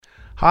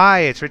Hi,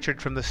 it's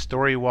Richard from the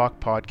Story Walk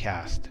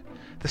Podcast.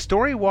 The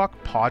Story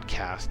Walk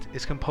Podcast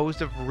is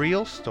composed of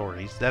real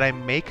stories that I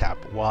make up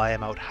while I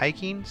am out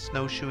hiking,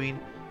 snowshoeing,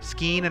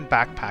 skiing, and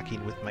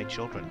backpacking with my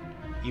children.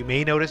 You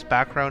may notice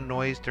background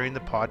noise during the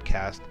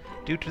podcast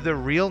due to the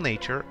real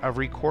nature of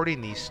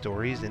recording these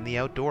stories in the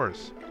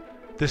outdoors.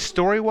 The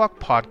Story Walk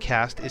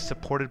Podcast is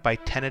supported by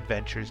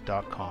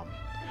 10adventures.com.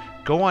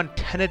 Go on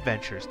 10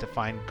 adventures to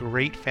find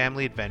great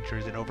family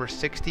adventures in over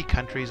 60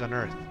 countries on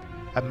Earth.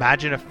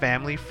 Imagine a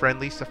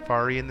family-friendly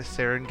safari in the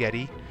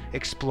Serengeti,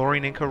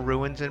 exploring Inca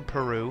ruins in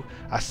Peru,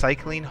 a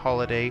cycling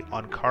holiday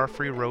on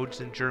car-free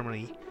roads in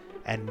Germany,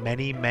 and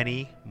many,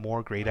 many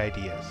more great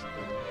ideas.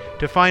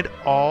 To find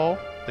all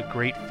the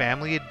great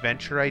family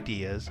adventure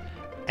ideas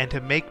and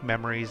to make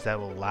memories that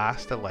will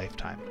last a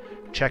lifetime,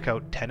 check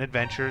out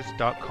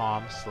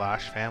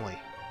 10adventures.com/family.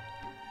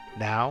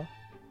 Now,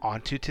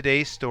 on to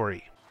today's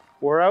story.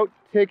 We're out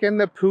taking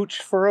the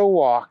pooch for a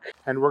walk,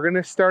 and we're going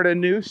to start a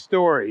new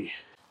story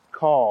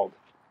called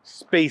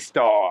Space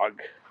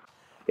Dog.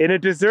 In a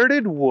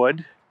deserted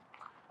wood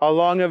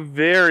along a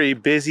very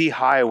busy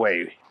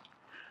highway,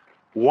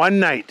 one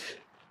night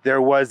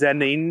there was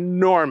an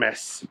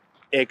enormous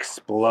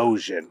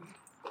explosion.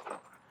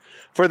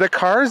 For the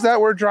cars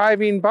that were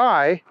driving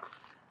by,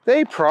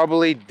 they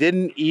probably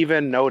didn't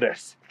even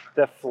notice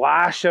the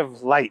flash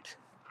of light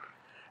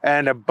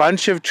and a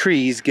bunch of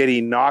trees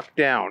getting knocked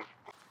down.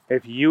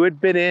 If you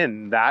had been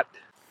in that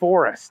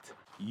forest,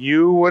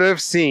 you would have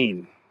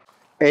seen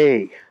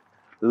a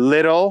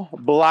little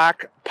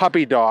black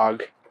puppy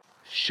dog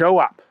show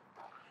up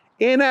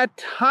in a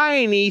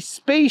tiny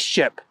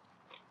spaceship.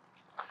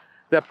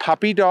 The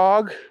puppy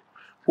dog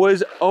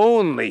was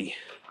only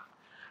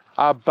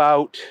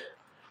about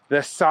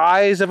the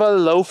size of a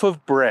loaf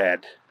of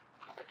bread.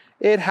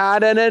 It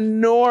had an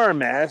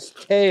enormous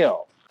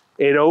tail.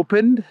 It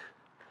opened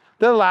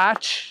the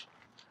latch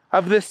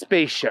of the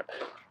spaceship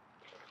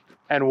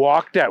and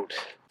walked out.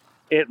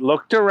 It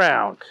looked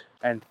around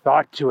and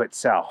thought to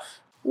itself,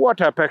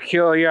 "What a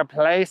peculiar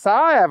place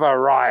I have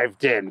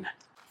arrived in."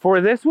 For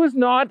this was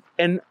not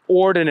an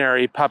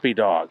ordinary puppy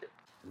dog.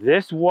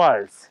 This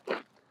was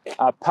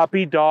a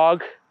puppy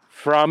dog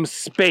from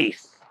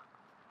space.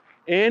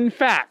 In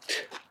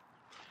fact,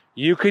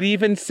 you could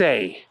even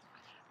say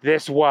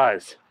this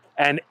was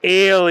an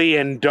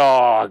alien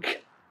dog.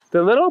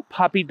 The little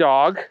puppy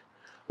dog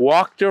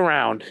walked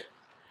around.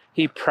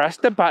 He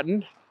pressed a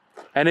button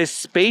and his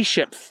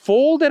spaceship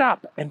folded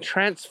up and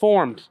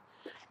transformed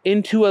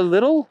into a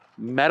little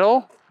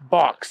metal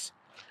box,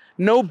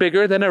 no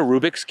bigger than a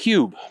Rubik's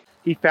Cube.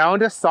 He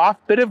found a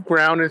soft bit of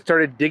ground and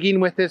started digging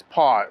with his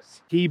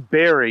paws. He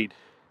buried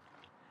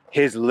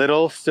his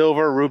little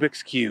silver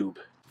Rubik's Cube,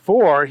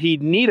 for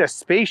he'd need a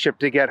spaceship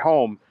to get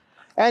home.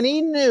 And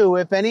he knew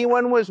if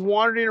anyone was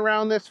wandering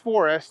around this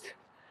forest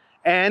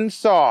and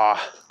saw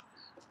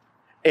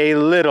a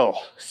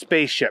little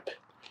spaceship,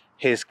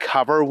 his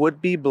cover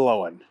would be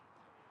blown.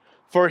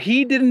 For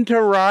he didn't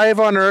arrive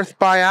on Earth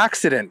by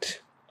accident.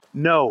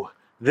 No,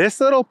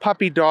 this little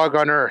puppy dog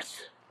on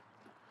Earth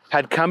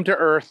had come to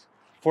Earth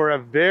for a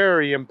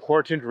very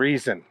important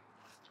reason.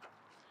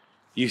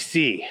 You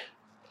see,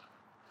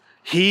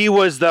 he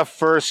was the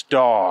first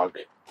dog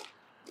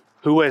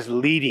who was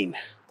leading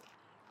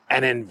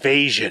an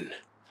invasion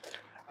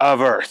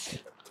of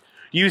Earth.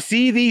 You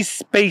see, these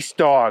space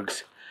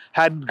dogs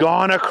had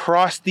gone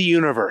across the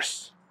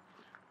universe,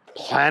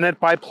 planet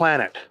by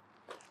planet,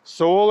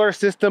 solar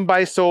system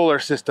by solar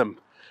system,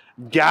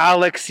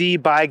 galaxy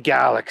by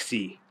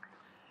galaxy.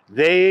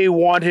 They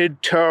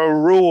wanted to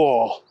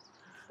rule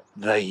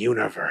the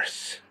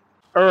universe.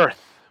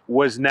 Earth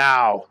was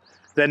now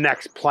the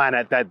next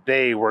planet that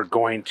they were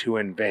going to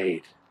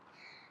invade.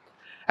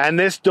 And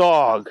this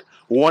dog,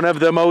 one of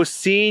the most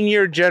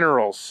senior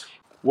generals,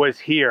 was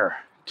here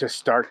to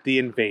start the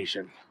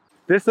invasion.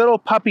 This little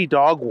puppy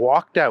dog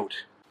walked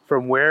out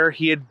from where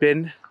he had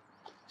been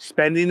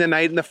spending the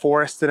night in the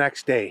forest the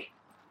next day,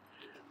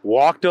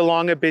 walked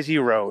along a busy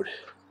road,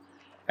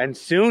 and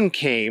soon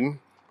came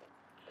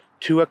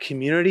to a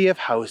community of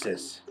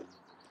houses.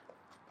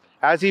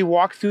 As he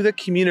walked through the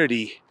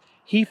community,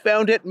 he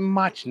found it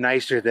much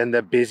nicer than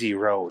the busy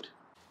road.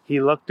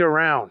 He looked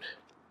around.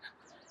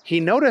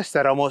 He noticed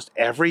that almost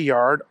every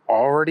yard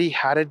already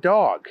had a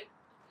dog.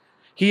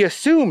 He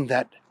assumed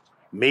that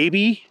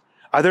maybe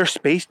other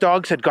space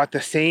dogs had got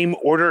the same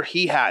order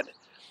he had,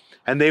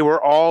 and they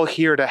were all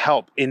here to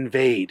help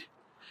invade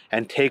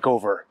and take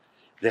over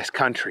this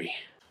country.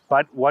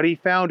 But what he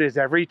found is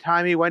every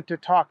time he went to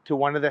talk to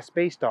one of the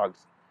space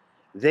dogs,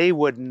 they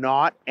would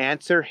not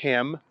answer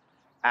him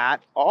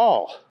at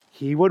all.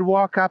 He would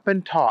walk up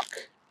and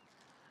talk.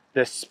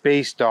 The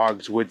space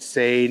dogs would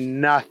say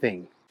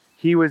nothing.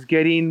 He was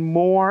getting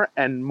more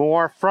and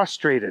more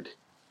frustrated.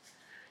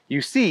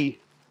 You see,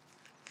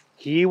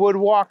 he would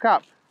walk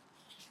up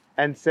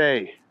and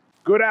say,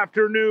 "Good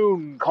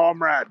afternoon,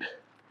 comrade.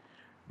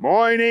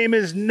 My name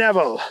is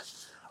Neville.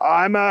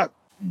 I'm a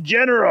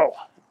general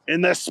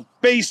in the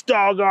Space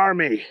Dog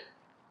Army.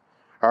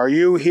 Are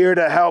you here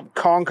to help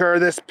conquer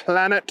this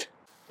planet?"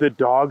 The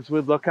dogs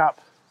would look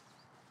up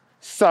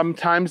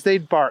Sometimes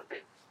they'd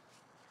bark.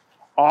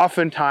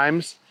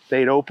 Oftentimes,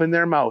 they'd open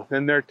their mouth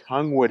and their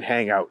tongue would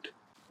hang out.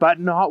 But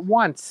not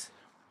once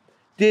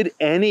did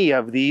any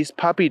of these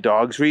puppy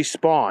dogs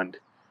respond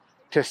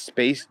to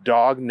Space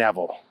Dog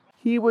Neville.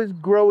 He was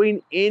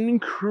growing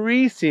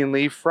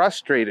increasingly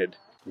frustrated.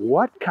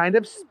 What kind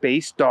of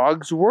space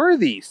dogs were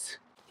these?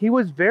 He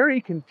was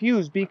very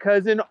confused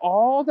because in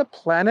all the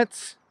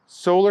planets,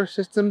 solar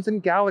systems,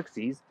 and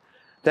galaxies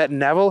that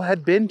Neville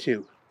had been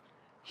to,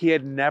 he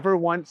had never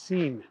once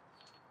seen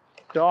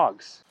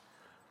dogs.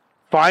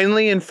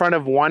 Finally, in front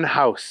of one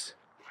house,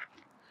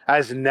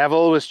 as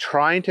Neville was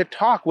trying to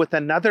talk with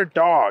another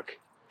dog,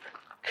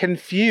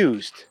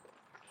 confused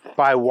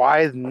by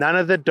why none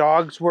of the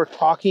dogs were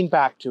talking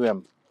back to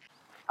him,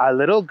 a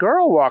little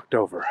girl walked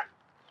over.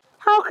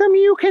 "How come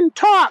you can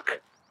talk?"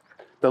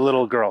 the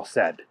little girl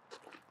said.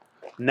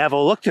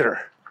 Neville looked at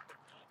her.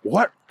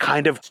 What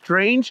kind of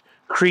strange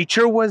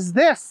creature was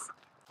this?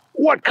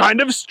 "What kind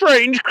of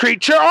strange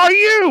creature are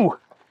you?"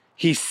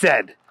 he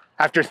said,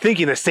 after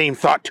thinking the same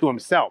thought to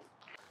himself.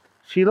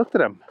 She looked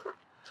at him.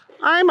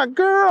 "I'm a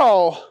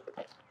girl.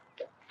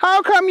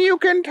 How come you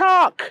can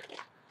talk?"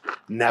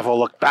 Neville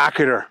looked back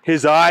at her,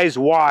 his eyes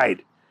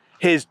wide.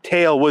 His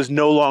tail was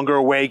no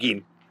longer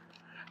wagging.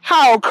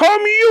 "How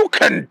come you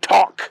can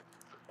talk?"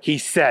 he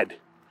said.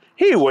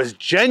 He was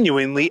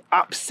genuinely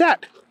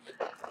upset.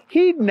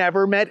 He'd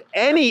never met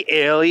any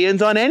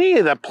aliens on any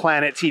of the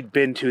planets he'd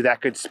been to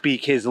that could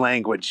speak his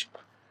language.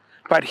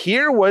 But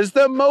here was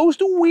the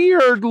most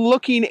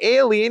weird-looking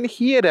alien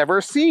he had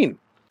ever seen.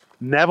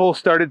 Neville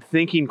started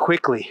thinking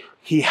quickly.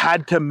 He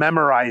had to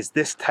memorize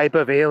this type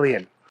of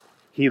alien.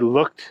 He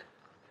looked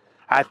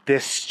at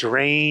this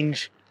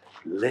strange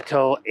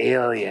little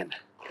alien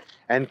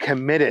and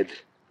committed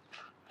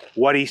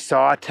what he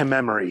saw to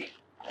memory.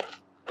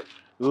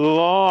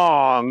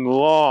 Long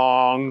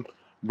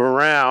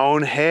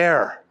brown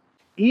hair.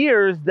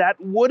 Ears that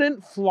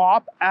wouldn't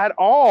flop at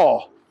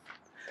all.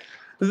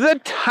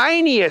 The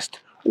tiniest,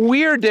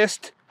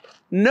 weirdest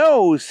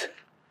nose.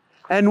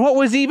 And what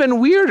was even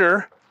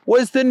weirder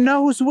was the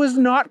nose was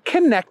not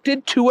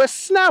connected to a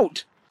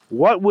snout.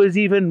 What was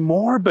even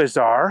more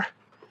bizarre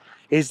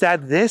is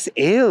that this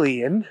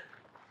alien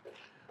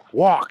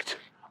walked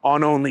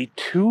on only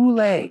 2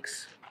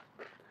 legs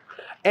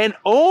and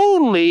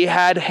only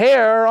had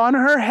hair on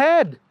her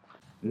head.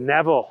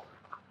 Neville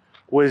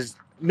was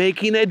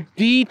making a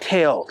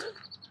detailed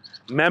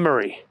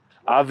memory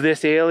of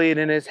this alien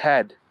in his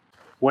head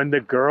when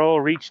the girl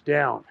reached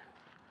down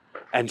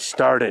and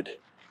started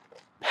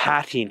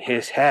patting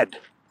his head.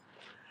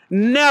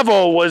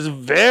 Neville was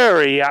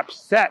very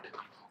upset.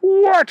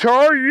 "What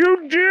are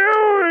you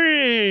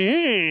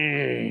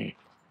doing?"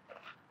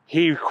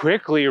 He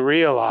quickly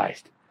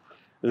realized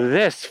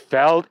this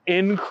felt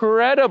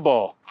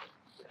incredible.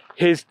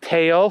 His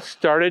tail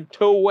started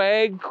to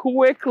wag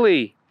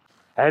quickly.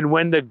 And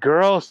when the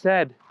girl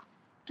said,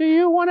 "Do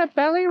you want a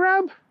belly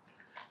rub?"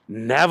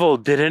 Neville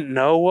didn't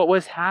know what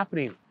was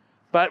happening,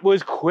 but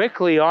was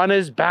quickly on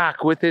his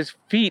back with his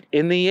feet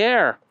in the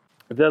air.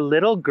 The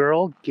little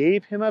girl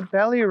gave him a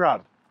belly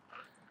rub.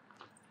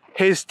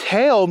 His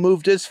tail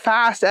moved as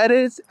fast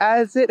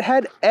as it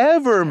had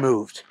ever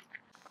moved.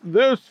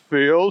 "This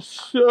feels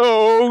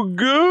so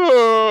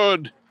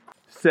good,"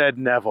 said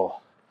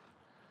Neville,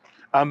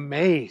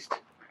 amazed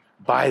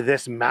by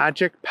this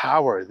magic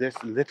power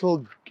this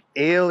little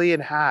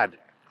alien had,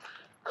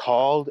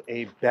 called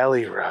a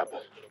belly rub.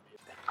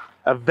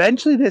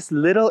 Eventually, this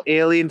little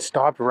alien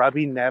stopped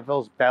rubbing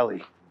Neville's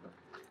belly,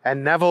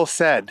 and Neville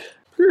said,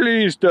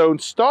 "Please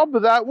don't stop,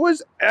 that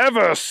was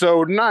ever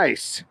so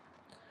nice."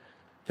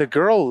 The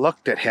girl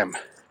looked at him.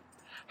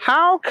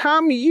 "How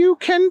come you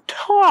can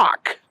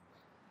talk?"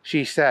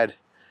 she said.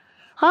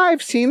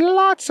 "I've seen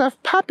lots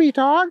of puppy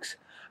dogs,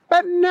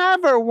 but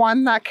never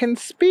one that can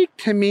speak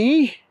to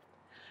me."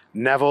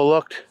 Neville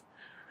looked.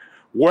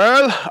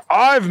 "Well,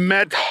 I've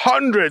met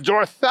hundreds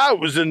or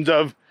thousands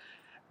of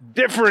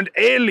different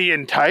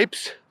alien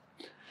types,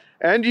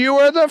 and you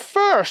are the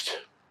first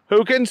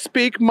who can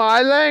speak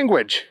my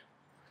language."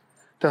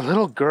 The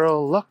little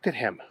girl looked at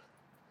him.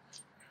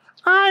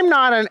 "I'm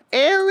not an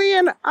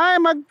alien,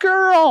 I'm a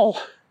girl."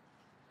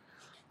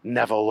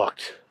 Neville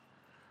looked.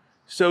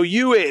 "So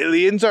you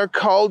aliens are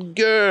called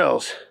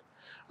girls."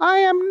 "I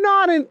am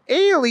not an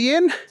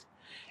alien.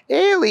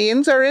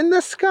 Aliens are in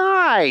the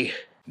sky."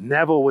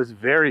 Neville was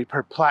very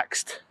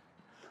perplexed.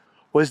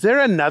 Was there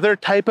another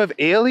type of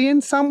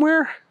alien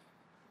somewhere?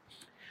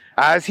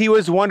 As he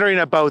was wondering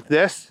about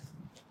this,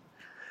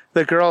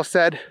 the girl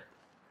said,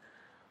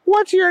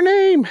 "What's your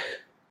name?"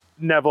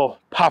 Neville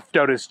puffed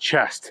out his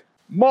chest.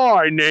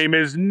 "My name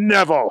is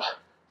Neville.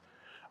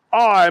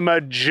 I'm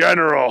a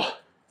general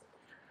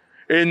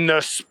in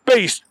the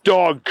Space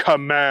Dog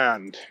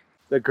Command."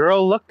 The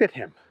girl looked at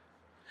him.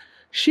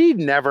 She'd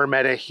never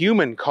met a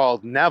human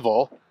called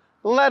Neville,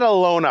 let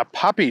alone a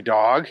puppy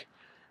dog,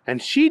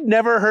 and she'd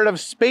never heard of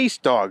space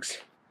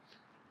dogs.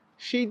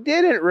 She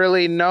didn't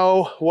really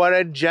know what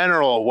a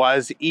general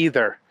was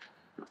either,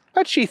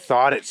 but she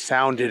thought it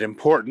sounded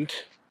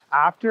important.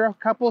 After a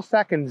couple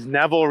seconds,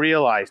 Neville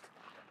realized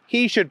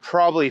he should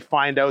probably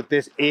find out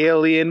this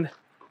alien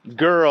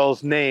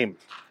girl's name.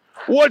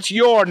 What's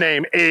your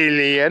name,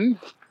 alien?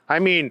 I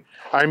mean,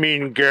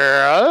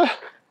 girl.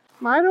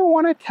 I don't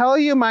want to tell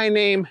you my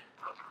name.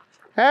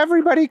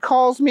 Everybody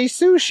calls me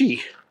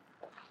Sushi.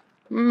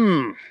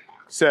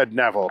 Said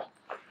Neville.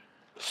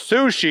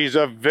 Sushi's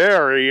a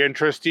very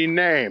interesting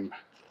name.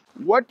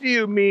 What do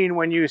you mean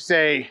when you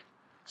say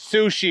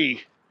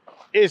Sushi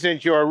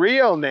isn't your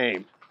real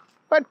name,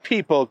 but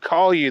people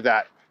call you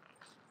that?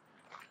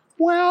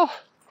 Well,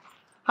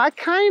 I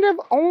kind of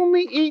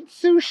only eat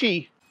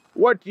sushi.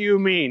 What do you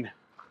mean?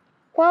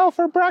 Well,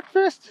 for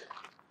breakfast,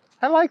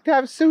 I like to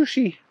have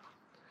sushi.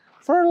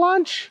 For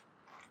lunch,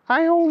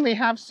 I only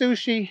have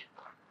sushi.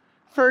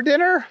 For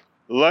dinner?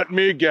 Let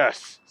me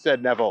guess,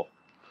 said Neville.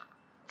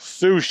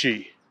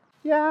 Sushi.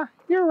 Yeah,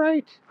 you're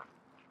right.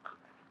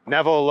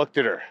 Neville looked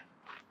at her.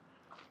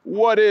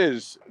 What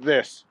is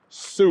this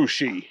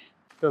sushi?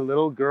 The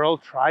little girl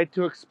tried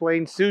to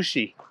explain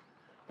sushi,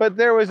 but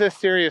there was a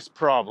serious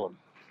problem.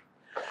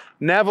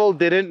 Neville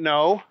didn't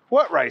know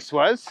what rice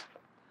was.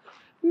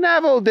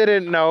 Neville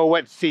didn't know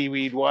what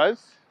seaweed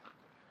was.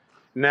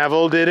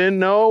 Neville didn't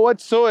know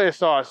what soy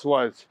sauce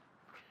was.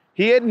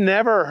 He had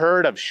never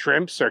heard of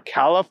shrimps or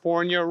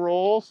California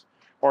rolls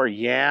or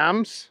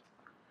yams.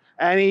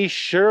 And he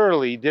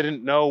surely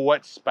didn't know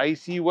what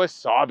spicy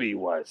wasabi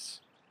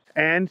was.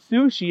 And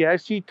Sushi,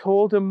 as she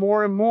told him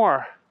more and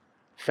more,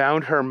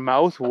 found her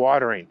mouth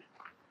watering.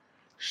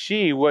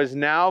 She was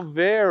now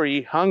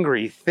very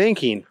hungry,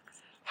 thinking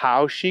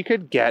how she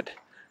could get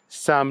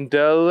some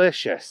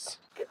delicious,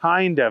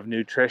 kind of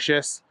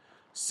nutritious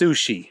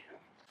sushi.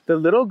 The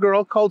little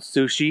girl called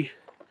Sushi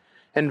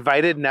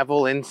invited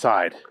Neville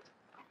inside.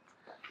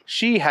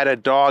 She had a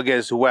dog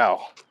as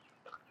well.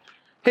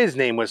 His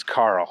name was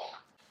Carl.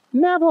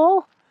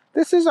 Neville,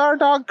 this is our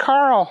dog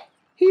Carl.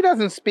 He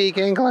doesn't speak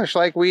English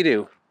like we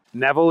do.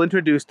 Neville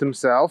introduced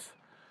himself.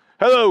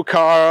 Hello,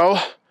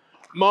 Carl.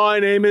 My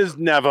name is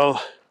Neville,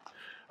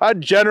 a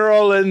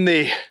general in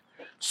the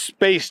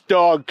Space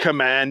Dog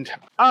Command.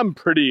 I'm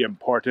pretty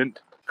important.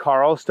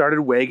 Carl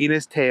started wagging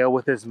his tail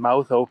with his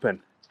mouth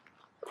open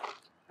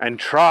and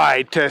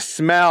tried to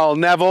smell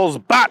Neville's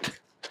butt.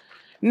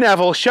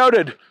 Neville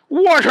shouted,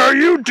 "What are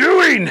you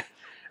doing?"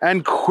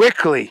 and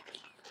quickly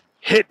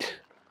hit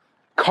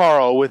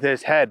Carl with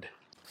his head.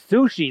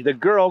 Sushi, the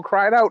girl,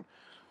 cried out,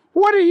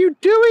 "What are you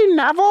doing,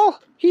 Neville?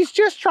 He's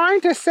just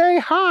trying to say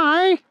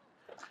hi."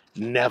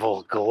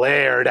 Neville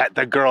glared at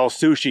the girl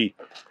Sushi.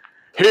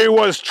 "He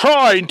was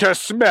trying to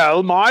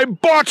smell my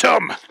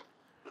bottom."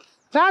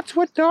 "That's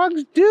what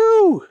dogs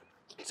do,"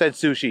 said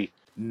Sushi.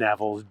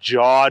 Neville's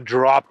jaw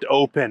dropped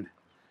open.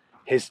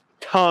 His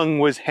tongue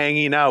was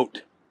hanging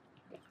out.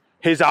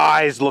 His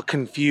eyes looked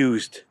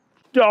confused.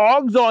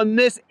 "Dogs on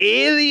this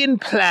alien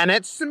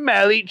planet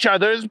smell each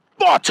other's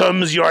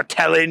bottoms, you're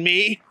telling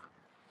me?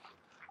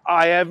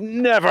 I have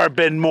never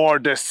been more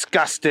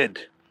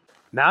disgusted."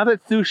 Now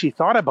that Sushi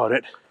thought about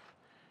it,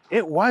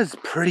 it was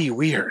pretty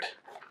weird.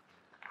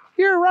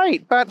 "You're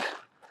right, but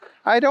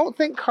I don't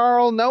think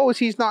Carl knows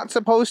he's not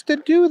supposed to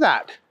do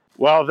that."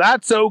 "Well,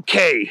 that's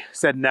okay,"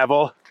 said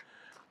Neville.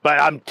 "But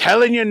I'm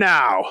telling you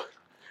now,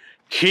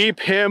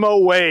 keep him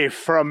away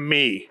from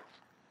me.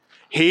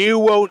 He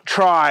won't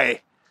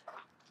try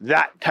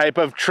that type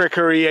of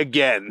trickery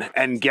again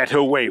and get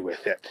away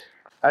with it."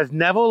 As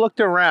Neville looked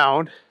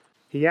around,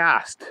 he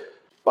asked,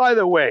 "By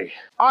the way,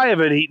 I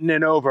haven't eaten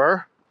in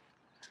over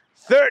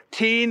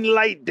 13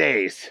 light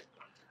days.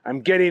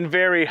 I'm getting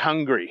very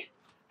hungry.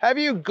 Have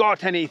you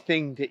got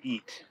anything to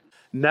eat?"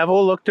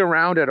 Neville looked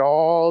around at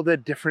all the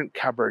different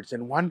cupboards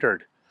and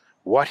wondered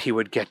what he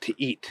would get to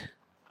eat.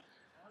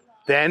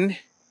 Then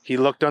he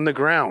looked on the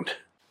ground.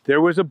 There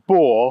was a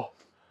bowl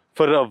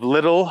full of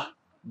little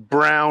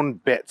brown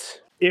bits.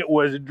 It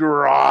was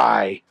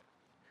dry.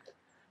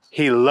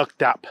 He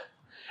looked up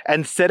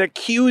and said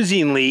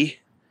accusingly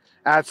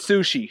at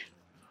Sushi,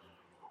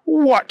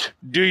 "What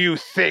do you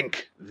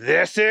think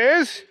this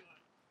is?"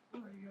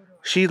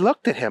 She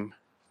looked at him.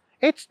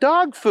 "It's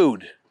dog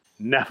food."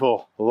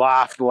 Neville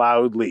laughed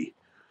loudly.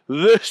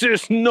 "This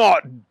is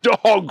not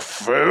dog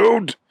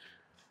food.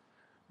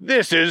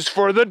 This is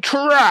for the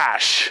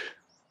trash."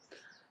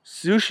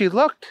 Sushi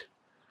looked.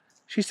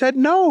 She said,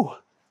 "No,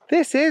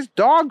 this is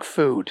dog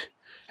food."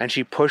 And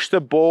she pushed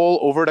the bowl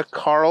over to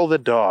Carl the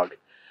dog.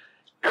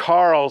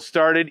 Carl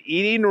started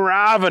eating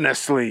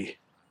ravenously.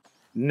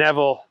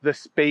 Neville, the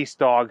space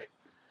dog,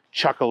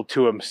 chuckled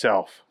to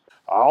himself.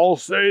 "I'll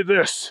say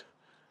this.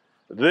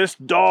 This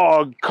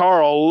dog,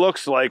 Carl,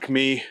 looks like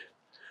me,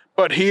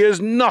 but he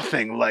is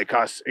nothing like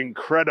us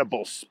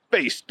incredible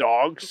space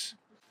dogs."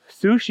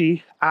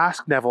 Sushi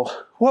asked Neville,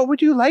 "What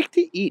would you like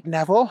to eat,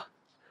 Neville?"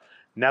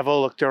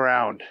 Neville looked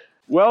around.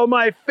 "Well,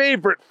 my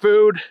favorite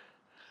food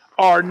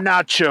are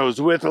nachos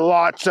with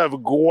lots of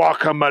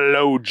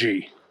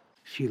guacamole."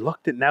 She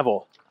looked at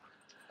Neville.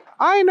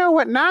 "I know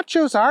what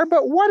nachos are,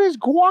 but what is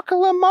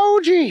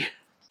guacamole?"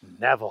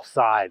 Neville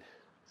sighed.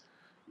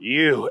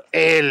 "You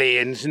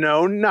aliens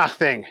know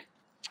nothing.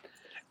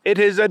 It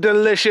is a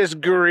delicious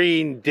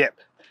green dip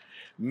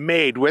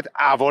made with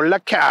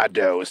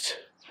avocados.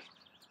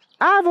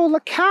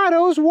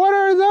 Avocados? What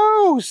are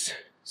those?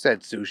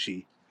 Said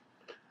Sushi.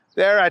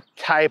 They're a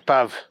type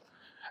of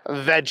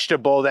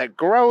vegetable that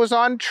grows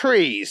on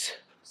trees,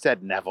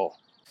 said Neville.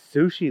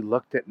 Sushi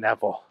looked at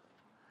Neville.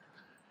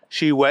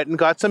 She went and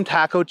got some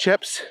taco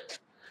chips,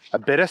 a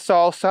bit of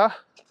salsa,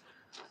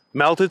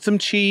 melted some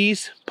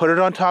cheese, put it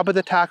on top of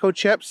the taco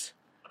chips,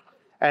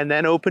 and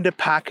then opened a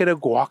packet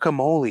of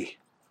guacamole.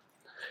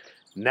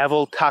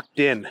 Neville tucked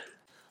in.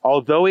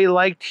 Although he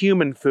liked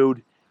human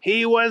food,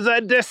 he was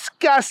a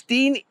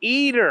disgusting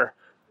eater.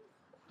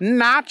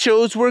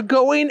 Nachos were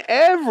going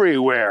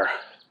everywhere.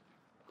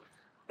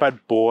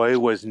 But boy,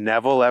 was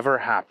Neville ever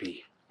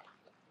happy.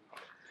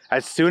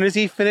 As soon as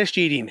he finished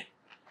eating,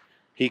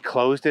 he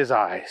closed his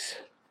eyes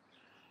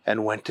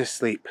and went to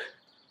sleep.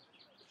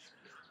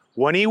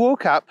 When he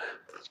woke up,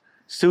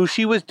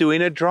 Sushi was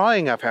doing a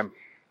drawing of him.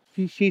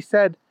 She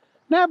said,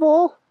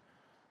 "Neville,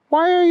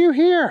 why are you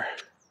here?"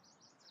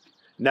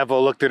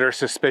 Neville looked at her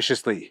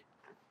suspiciously.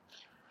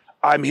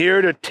 "I'm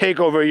here to take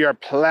over your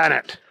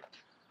planet.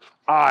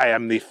 I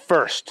am the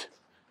first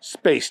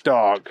space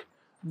dog,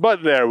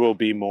 but there will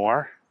be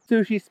more."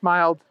 Sushi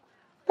smiled.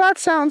 "That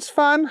sounds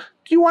fun.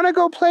 Do you want to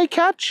go play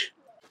catch?"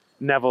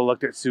 Neville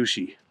looked at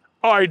Sushi.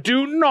 "I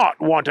do not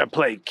want to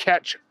play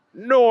catch,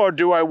 nor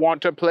do I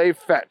want to play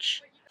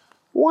fetch."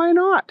 "Why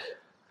not?"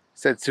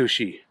 said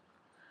Sushi.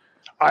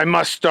 "I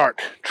must start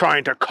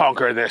trying to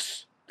conquer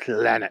this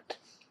planet."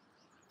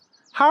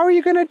 "How are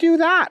you going to do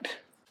that?"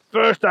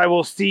 "First I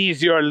will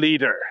seize your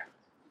leader,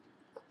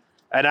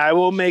 and I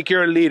will make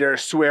your leader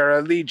swear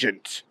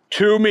allegiance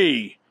to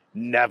me,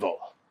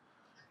 Neville,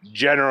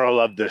 General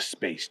of the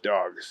Space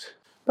Dogs."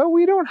 "But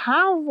we don't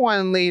have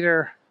one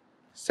leader,"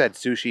 said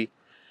Sushi.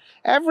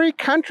 "Every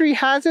country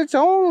has its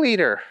own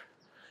leader.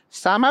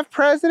 Some have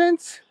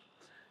presidents,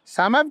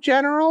 some have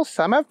generals,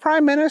 some have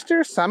prime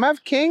ministers, some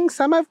have kings,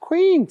 some have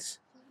queens.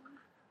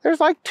 There's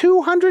like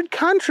 200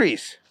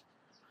 countries.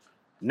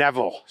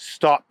 Neville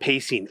stopped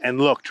pacing and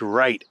looked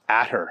right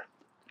at her.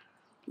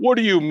 "What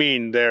do you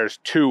mean there's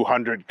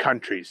 200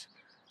 countries?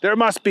 There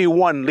must be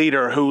one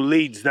leader who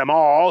leads them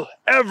all.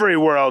 Every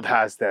world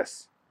has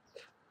this."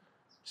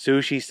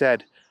 Sushi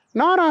said,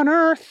 "Not on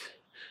Earth.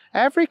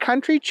 Every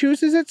country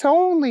chooses its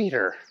own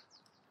leader."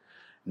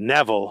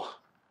 Neville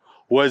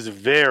was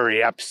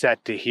very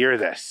upset to hear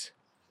this.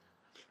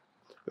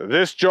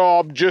 "This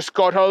job just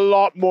got a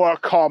lot more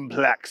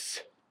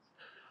complex.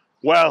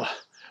 Well,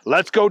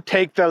 let's go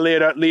take the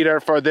leader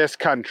for this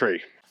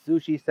country."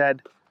 Sushi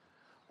said,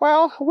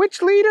 "Well,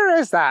 which leader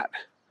is that?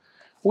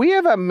 We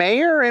have a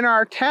mayor in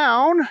our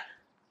town.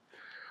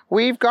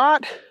 We've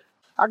got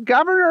a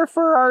governor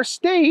for our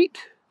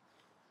state.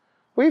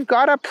 We've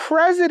got a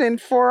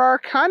president for our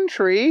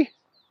country.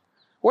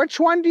 Which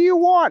one do you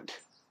want?"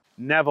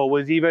 Neville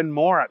was even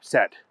more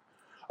upset.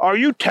 "Are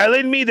you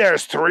telling me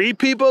there's 3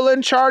 people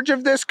in charge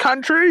of this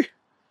country?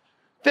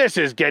 This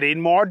is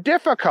getting more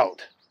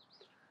difficult."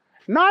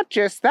 "Not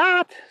just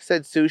that,"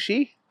 said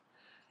Sushi.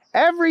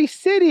 "Every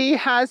city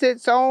has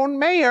its own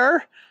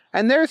mayor,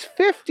 and there's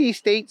 50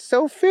 states,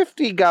 so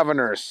 50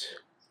 governors."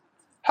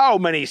 "How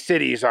many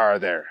cities are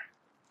there?"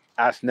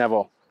 asked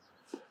Neville.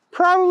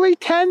 "Probably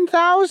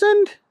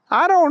 10,000.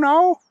 I don't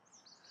know."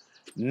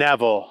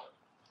 Neville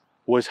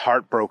was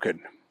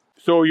heartbroken.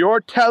 "So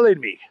you're telling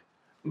me,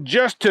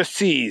 just to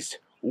seize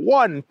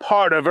one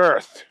part of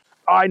Earth,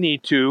 I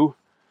need to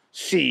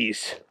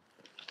seize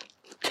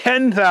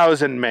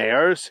 10,000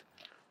 mayors,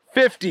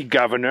 50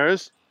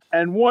 governors,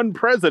 and 1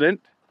 president?"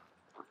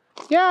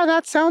 "Yeah,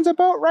 that sounds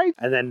about right."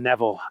 And then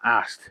Neville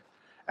asked,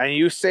 "And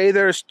you say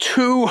there's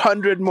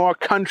 200 more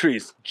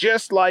countries,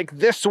 just like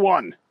this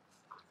one?"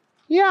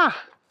 "Yeah."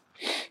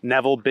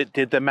 Neville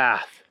did the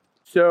math.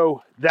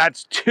 "So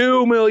that's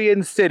 2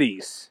 million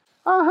cities."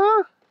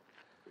 "Uh-huh."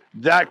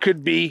 "That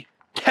could be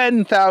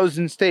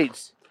 10,000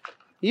 states."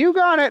 "You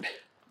got it."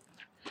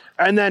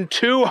 "And then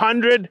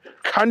 200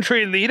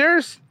 country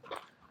leaders?"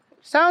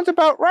 "Sounds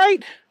about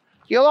right.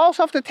 You'll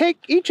also have to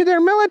take each of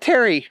their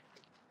military."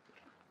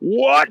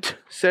 "What?"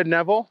 said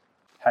Neville.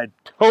 Had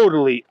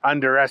totally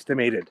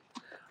underestimated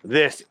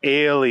this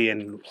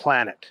alien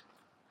planet.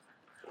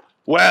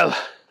 "Well,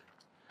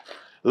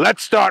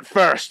 let's start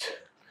first.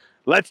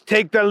 Let's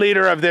take the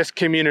leader of this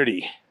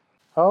community."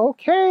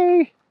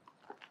 "Okay,"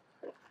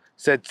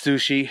 said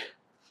Sushi.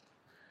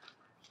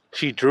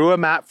 She drew a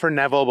map for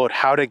Neville about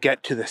how to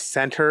get to the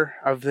center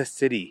of the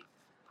city,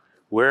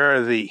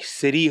 where the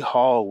city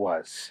hall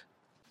was.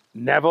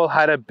 Neville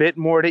had a bit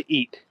more to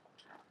eat,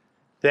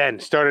 then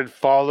started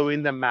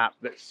following the map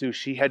that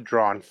Sushi had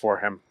drawn for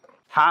him.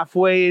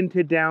 Halfway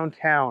into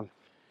downtown,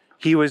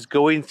 he was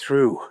going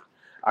through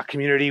a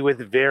community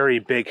with very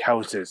big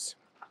houses.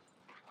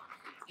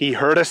 He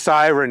heard a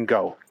siren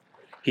go.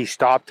 He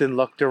stopped and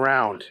looked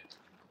around.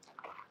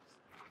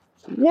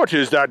 "What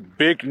is that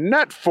big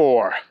net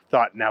for?"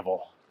 thought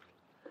Neville.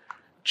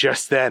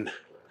 Just then,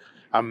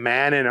 a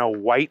man in a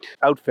white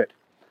outfit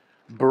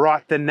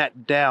brought the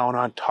net down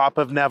on top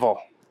of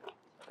Neville.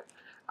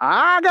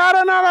 "I got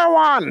another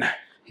one,"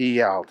 he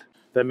yelled.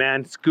 The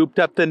man scooped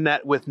up the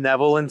net with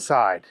Neville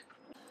inside,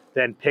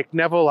 then picked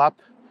Neville up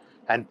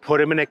and put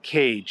him in a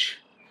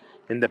cage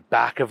in the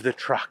back of the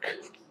truck.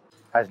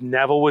 As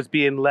Neville was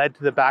being led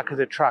to the back of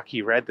the truck,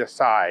 he read the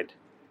side,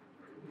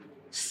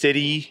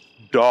 "City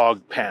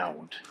Dog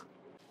Pound."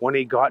 When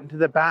he got into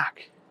the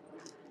back,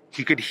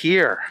 he could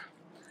hear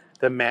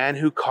the man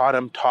who caught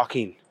him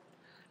talking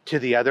to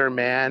the other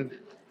man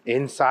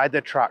inside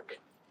the truck.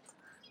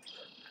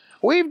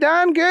 "We've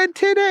done good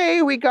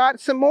today. We got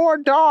some more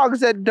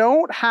dogs that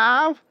don't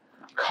have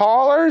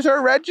collars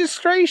or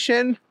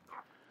registration.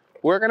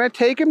 We're going to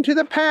take them to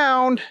the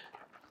pound,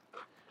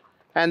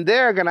 and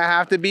they're going to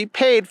have to be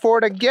paid for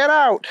to get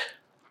out."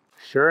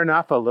 Sure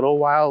enough, a little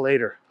while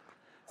later,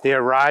 they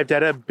arrived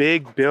at a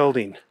big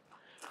building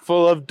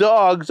full of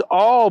dogs,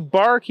 all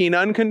barking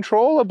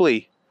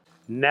uncontrollably.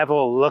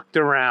 Neville looked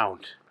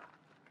around.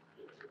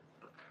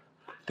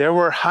 There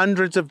were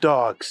hundreds of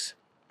dogs,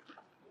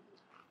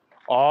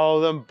 all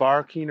of them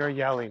barking or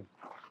yelling.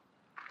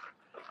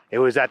 It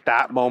was at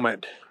that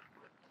moment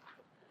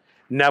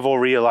Neville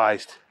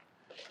realized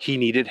he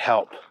needed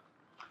help.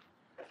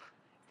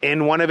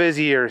 In one of his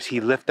ears, he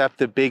lifted up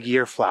the big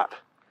ear flap,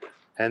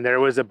 and there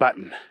was a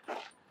button.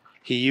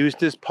 He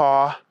used his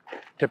paw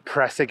to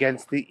press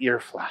against the ear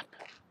flap.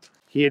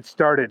 He had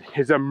started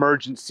his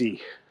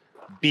emergency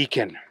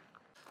beacon.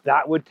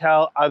 That would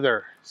tell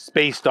other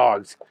space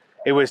dogs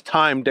it was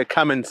time to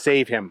come and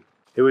save him.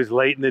 It was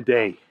late in the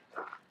day.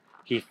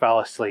 He fell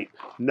asleep,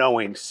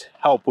 knowing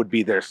help would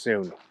be there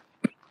soon.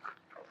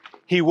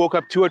 He woke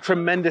up to a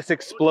tremendous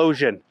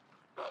explosion.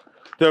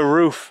 The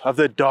roof of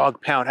the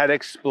dog pound had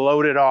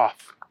exploded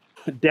off.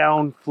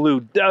 Down flew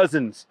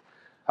dozens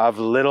of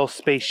little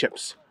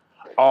spaceships,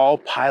 all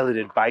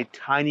piloted by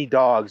tiny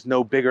dogs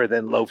no bigger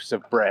than loaves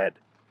of bread.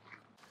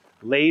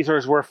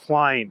 Lasers were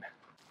flying.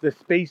 The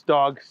space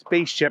dog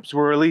spaceships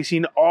were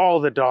releasing all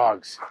the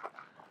dogs.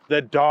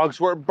 The dogs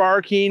were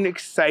barking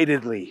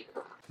excitedly.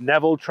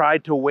 Neville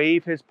tried to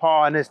wave his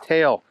paw and his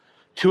tail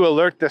to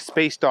alert the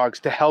space dogs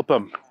to help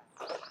him.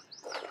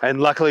 And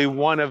luckily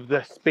one of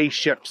the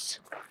spaceships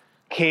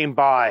came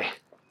by.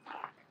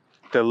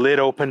 The lid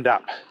opened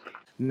up.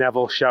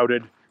 Neville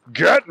shouted,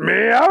 "Get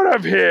me out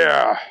of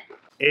here!"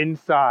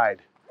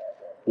 Inside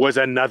was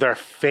another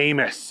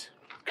famous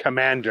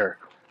commander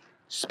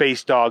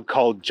space dog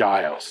called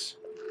Giles.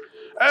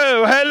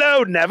 "Oh,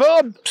 hello,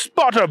 Neville.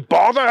 Spot a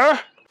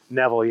bother?"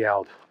 Neville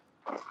yelled.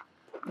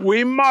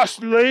 "We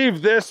must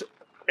leave this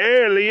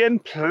alien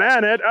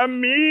planet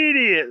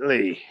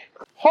immediately."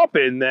 "Hop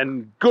in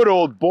then, good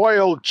old boy,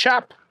 old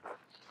chap,"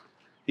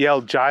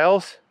 yelled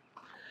Giles.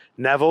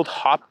 Neville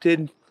hopped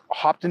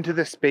into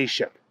the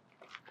spaceship,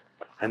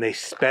 and they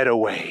sped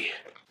away.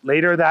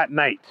 Later that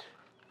night,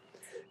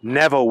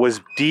 Neville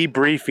was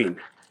debriefing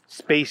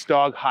Space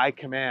Dog High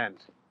Command.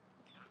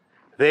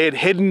 They had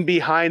hidden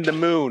behind the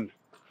moon,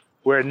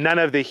 where none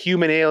of the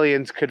human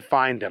aliens could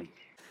find him.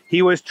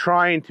 He was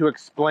trying to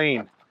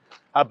explain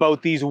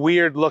about these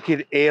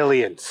weird-looking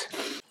aliens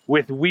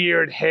with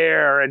weird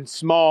hair and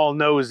small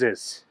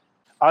noses.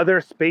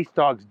 Other space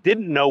dogs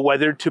didn't know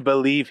whether to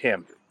believe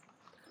him.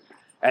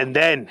 And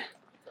then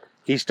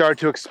he started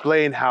to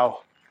explain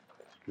how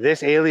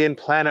this alien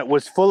planet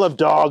was full of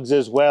dogs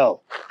as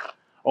well,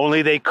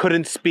 only they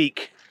couldn't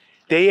speak.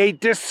 They ate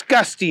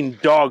disgusting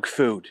dog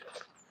food,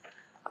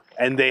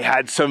 and they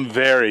had some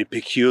very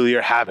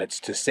peculiar habits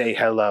to say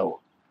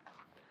hello.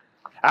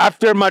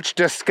 After much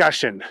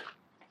discussion,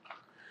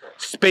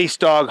 Space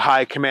Dog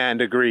High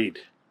Command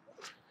agreed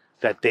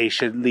that they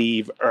should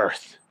leave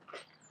Earth.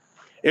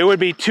 It would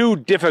be too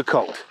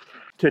difficult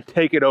to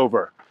take it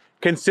over,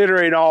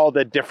 considering all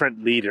the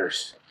different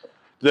leaders,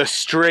 the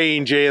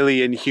strange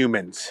alien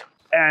humans,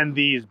 and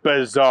these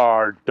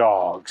bizarre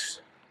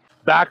dogs.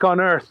 Back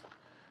on Earth,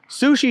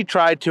 Sushi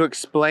tried to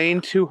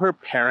explain to her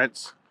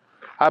parents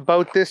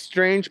about this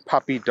strange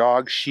puppy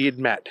dog she had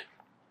met.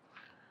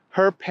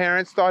 Her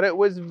parents thought it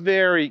was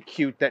very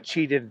cute that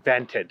she'd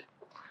invented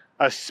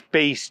a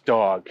space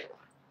dog.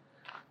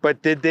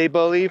 But did they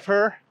believe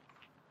her?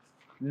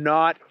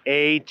 Not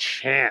a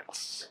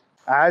chance.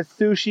 As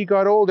Sushi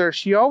got older,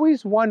 she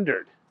always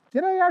wondered,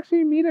 did I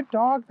actually meet a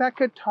dog that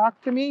could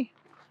talk to me?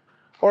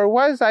 Or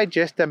was I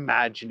just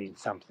imagining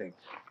something?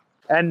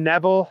 And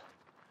Neville,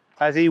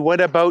 as he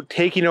went about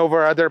taking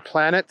over other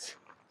planets,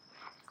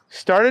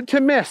 started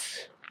to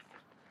miss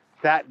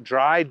that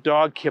dry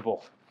dog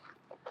kibble.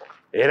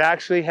 It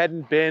actually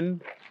hadn't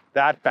been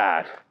that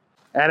bad.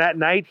 And at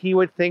night, he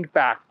would think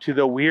back to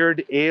the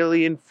weird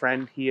alien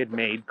friend he had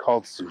made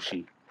called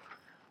Sushi,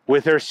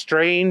 with her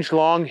strange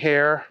long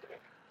hair,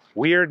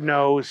 weird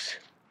nose,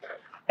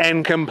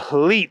 and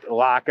complete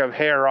lack of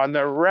hair on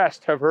the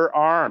rest of her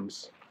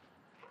arms.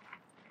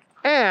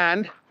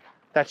 And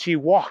that she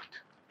walked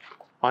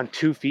on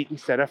 2 feet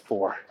instead of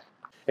 4.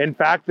 In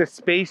fact, the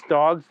space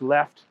dogs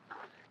left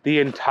the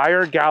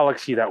entire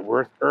galaxy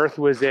that Earth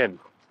was in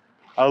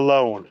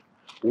alone,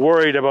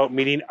 worried about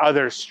meeting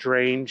other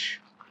strange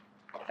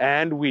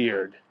and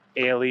weird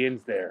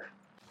aliens there.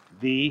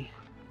 The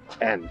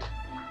end.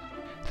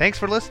 Thanks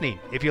for listening.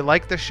 If you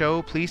like the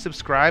show, please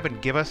subscribe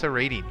and give us a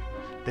rating.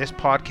 This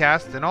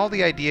podcast and all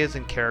the ideas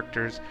and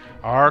characters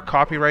are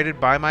copyrighted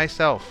by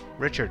myself,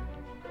 Richard.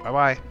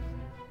 Bye-bye.